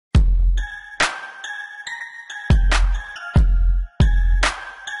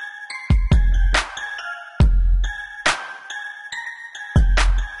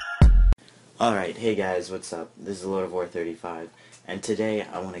Alright, hey guys, what's up? This is Lord of War 35, and today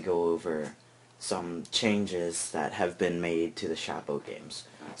I want to go over some changes that have been made to the Shotbow Games.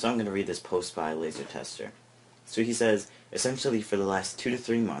 So I'm going to read this post by Laser Tester. So he says, essentially for the last 2 to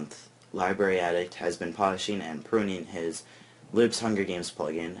 3 months, Library Addict has been polishing and pruning his Libs Hunger Games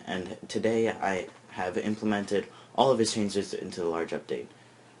plugin, and today I have implemented all of his changes into the large update.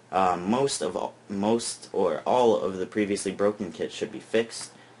 Most or all of the previously broken kits should be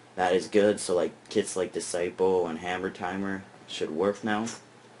fixed. That is good, so like kits like Disciple and Hammer Timer should work now.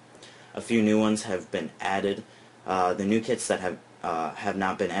 A few new ones have been added. The new kits that have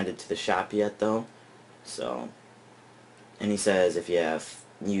not been added to the shop yet though. So, and he says if you have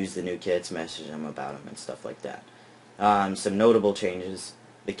used the new kits, message them about them and stuff like that. Some notable changes.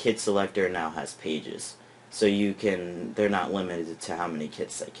 The kit selector now has pages, so they're not limited to how many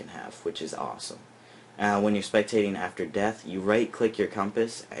kits they can have, which is awesome. When you're spectating after death, you right-click your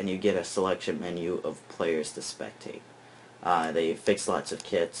compass and you get a selection menu of players to spectate. They fixed lots of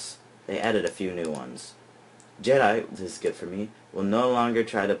kits. They added a few new ones. Jedi, this is good for me, will no longer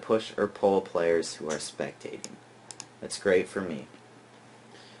try to push or pull players who are spectating. That's great for me.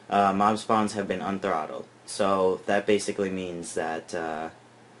 Mob spawns have been unthrottled, so that basically means that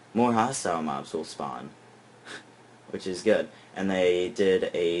more hostile mobs will spawn, which is good. And they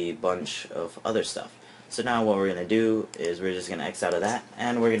did a bunch of other stuff. So now what we're going to do is we're just going to X out of that,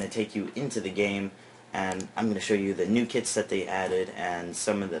 and we're going to take you into the game, and I'm going to show you the new kits that they added and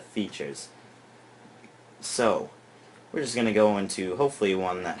some of the features. So, we're just going to go into hopefully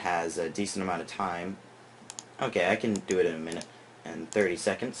one that has a decent amount of time. Okay, I can do it in a minute and 30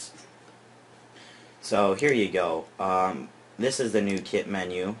 seconds. So here you go. This is the new kit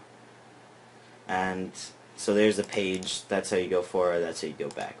menu, and so there's a page. That's how you go forward, that's how you go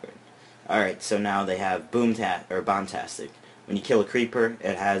backward. Alright, so now they have Bombtastic. When you kill a creeper,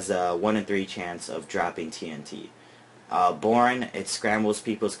 it has a 1 in 3 chance of dropping TNT. Born, it scrambles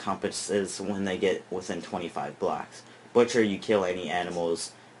people's compasses when they get within 25 blocks. Butcher, you kill any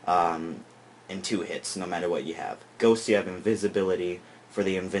animals in 2 hits, no matter what you have. Ghost, you have invisibility for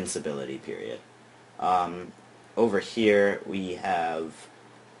the invincibility period. Over here, we have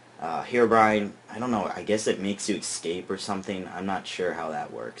Herobrine. I don't know, I guess it makes you escape or something. I'm not sure how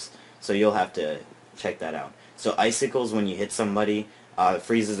that works. So you'll have to check that out. So Icicles, when you hit somebody, it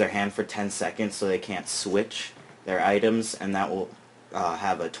freezes their hand for 10 seconds so they can't switch their items, and that will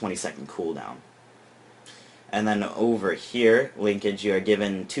have a 20-second cooldown. And then over here, Linkage, you are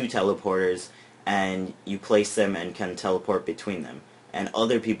given 2 teleporters, and you place them and can teleport between them. And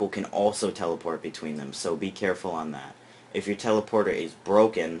other people can also teleport between them, so be careful on that. If your teleporter is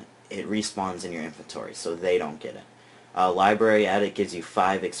broken, it respawns in your inventory, so they don't get it. Library Addict gives you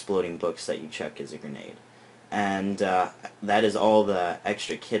 5 exploding books that you chuck as a grenade. And that is all the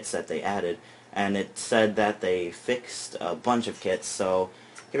extra kits that they added. And it said that they fixed a bunch of kits, so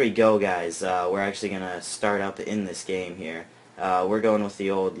here we go, guys. We're actually going to start up in this game here. We're going with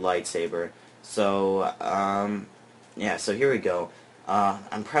the old lightsaber. So, yeah, so here we go.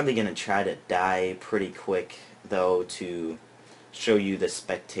 I'm probably going to try to die pretty quick, though, to show you the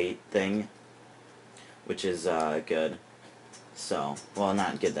spectate thing, which is good. So, well,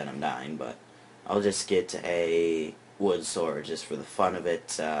 not good that I'm dying, but I'll just get a wood sword just for the fun of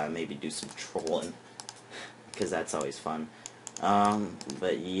it. Maybe do some trolling, because that's always fun.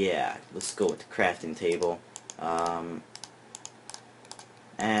 But yeah, let's go with the crafting table.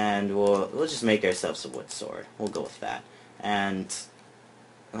 And we'll just make ourselves a wood sword. We'll go with that, and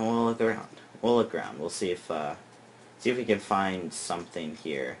we'll look around. We'll see if we can find something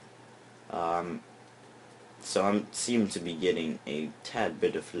here. So I seem to be getting a tad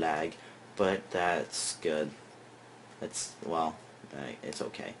bit of lag, but that's good. Well, it's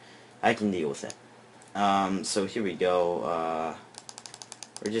okay. I can deal with it. So here we go.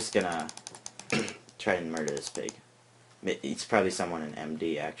 We're just gonna try and murder this pig. It's probably someone in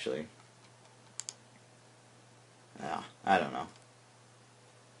MD, actually. I don't know.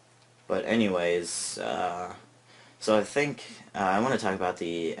 But anyways, so I think I want to talk about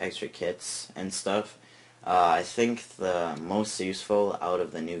the extra kits and stuff. I think the most useful out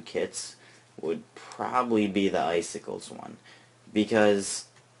of the new kits would probably be the Icicles one. Because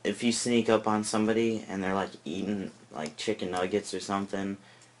if you sneak up on somebody and they're like eating like chicken nuggets or something,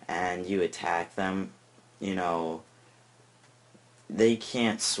 and you attack them, you know, they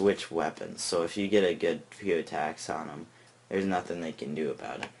can't switch weapons. So if you get a good few attacks on them, there's nothing they can do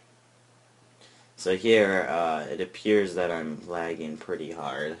about it. So here, it appears that I'm lagging pretty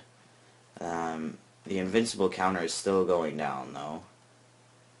hard. The invincible counter is still going down, though.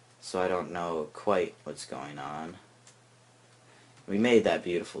 So I don't know quite what's going on. We made that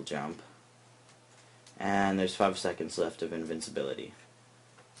beautiful jump. And there's 5 seconds left of invincibility.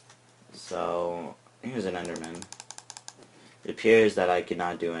 So, here's an Enderman. It appears that I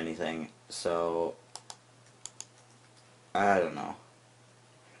cannot do anything, so I don't know.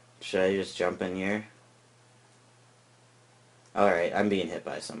 Should I just jump in here? Alright, I'm being hit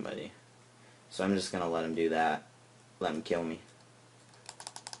by somebody. So I'm just gonna let him do that. Let him kill me.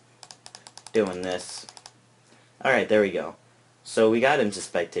 Doing this. Alright, there we go. So we got into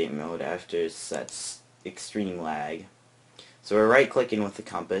spectate mode after that's extreme lag. So we're right clicking with the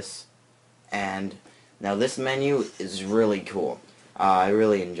compass, and now this menu is really cool. I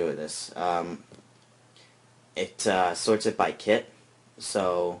really enjoy this. It sorts it by kit.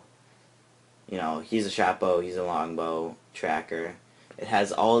 So, you know, he's a shotbow, he's a longbow, tracker. It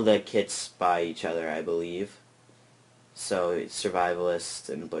has all of the kits by each other, I believe. So it's survivalist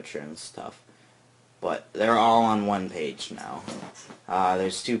and butcher and stuff. But they're all on one page now.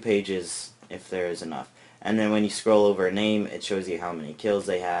 There's 2 pages if there is enough. And then when you scroll over a name, it shows you how many kills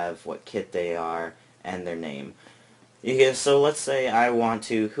they have, what kit they are, and their name. Yeah, so let's say I want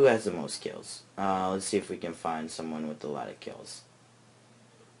to... Who has the most kills? Let's see if we can find someone with a lot of kills.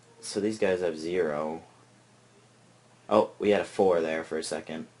 So these guys have 0. Oh, we had a 4 there for a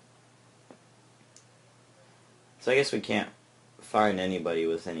second. So I guess we can't find anybody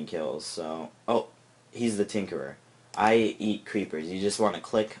with any kills, so... Oh, he's the Tinkerer. I eat creepers. You just want to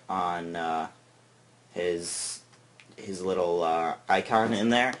click on his little icon in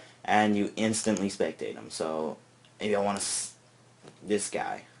there, and you instantly spectate him. So maybe I want to... This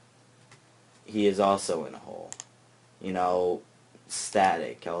guy. He is also in a hole. You know,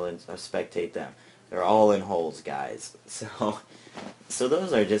 static. I'll spectate them. They're all in holes, guys. So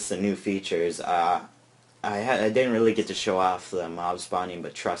those are just the new features. I didn't really get to show off the mob spawning,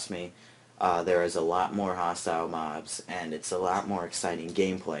 but trust me, there is a lot more hostile mobs, and it's a lot more exciting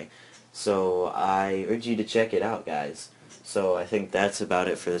gameplay. So I urge you to check it out, guys. So I think that's about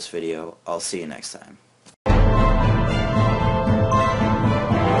it for this video. I'll see you next time.